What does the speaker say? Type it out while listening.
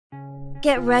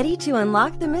Get ready to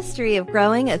unlock the mystery of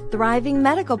growing a thriving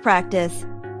medical practice.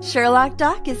 Sherlock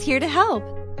Doc is here to help.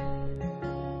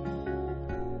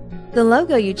 The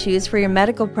logo you choose for your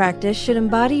medical practice should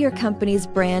embody your company's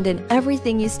brand and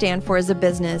everything you stand for as a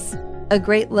business. A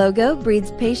great logo breeds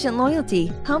patient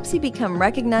loyalty, helps you become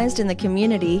recognized in the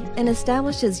community, and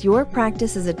establishes your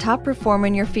practice as a top performer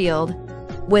in your field.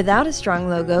 Without a strong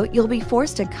logo, you'll be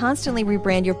forced to constantly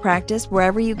rebrand your practice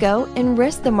wherever you go and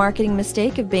risk the marketing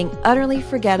mistake of being utterly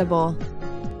forgettable.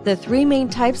 The three main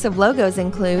types of logos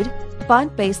include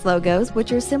font-based logos,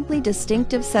 which are simply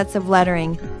distinctive sets of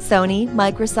lettering. Sony,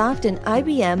 Microsoft, and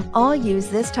IBM all use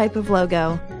this type of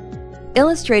logo.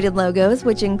 Illustrated logos,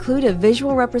 which include a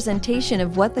visual representation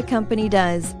of what the company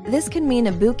does. This can mean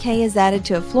a bouquet is added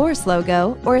to a florist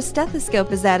logo, or a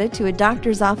stethoscope is added to a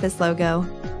doctor's office logo.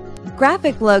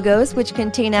 Graphic logos, which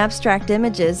contain abstract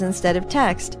images instead of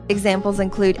text. Examples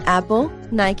include Apple,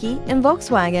 Nike, and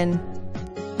Volkswagen.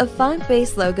 A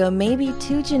font-based logo may be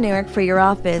too generic for your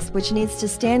office, which needs to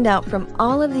stand out from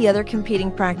all of the other competing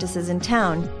practices in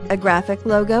town. A graphic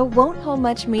logo won't hold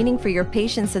much meaning for your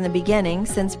patients in the beginning,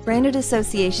 since branded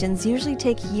associations usually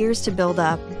take years to build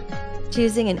up.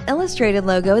 Choosing an illustrated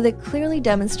logo that clearly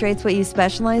demonstrates what you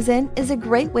specialize in is a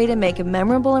great way to make a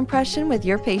memorable impression with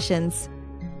your patients.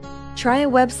 Try a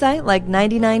website like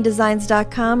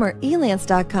 99designs.com or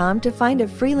elance.com to find a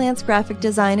freelance graphic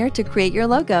designer to create your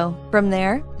logo. From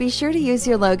there, be sure to use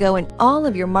your logo in all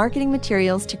of your marketing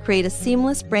materials to create a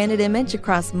seamless branded image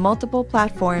across multiple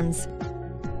platforms.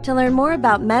 To learn more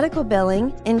about medical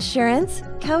billing, insurance,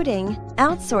 coding,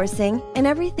 outsourcing, and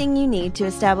everything you need to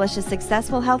establish a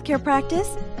successful healthcare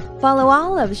practice, follow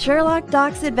all of Sherlock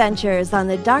Doc's adventures on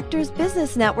the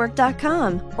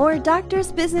doctorsbusinessnetwork.com or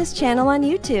Doctor's Business channel on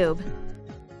YouTube.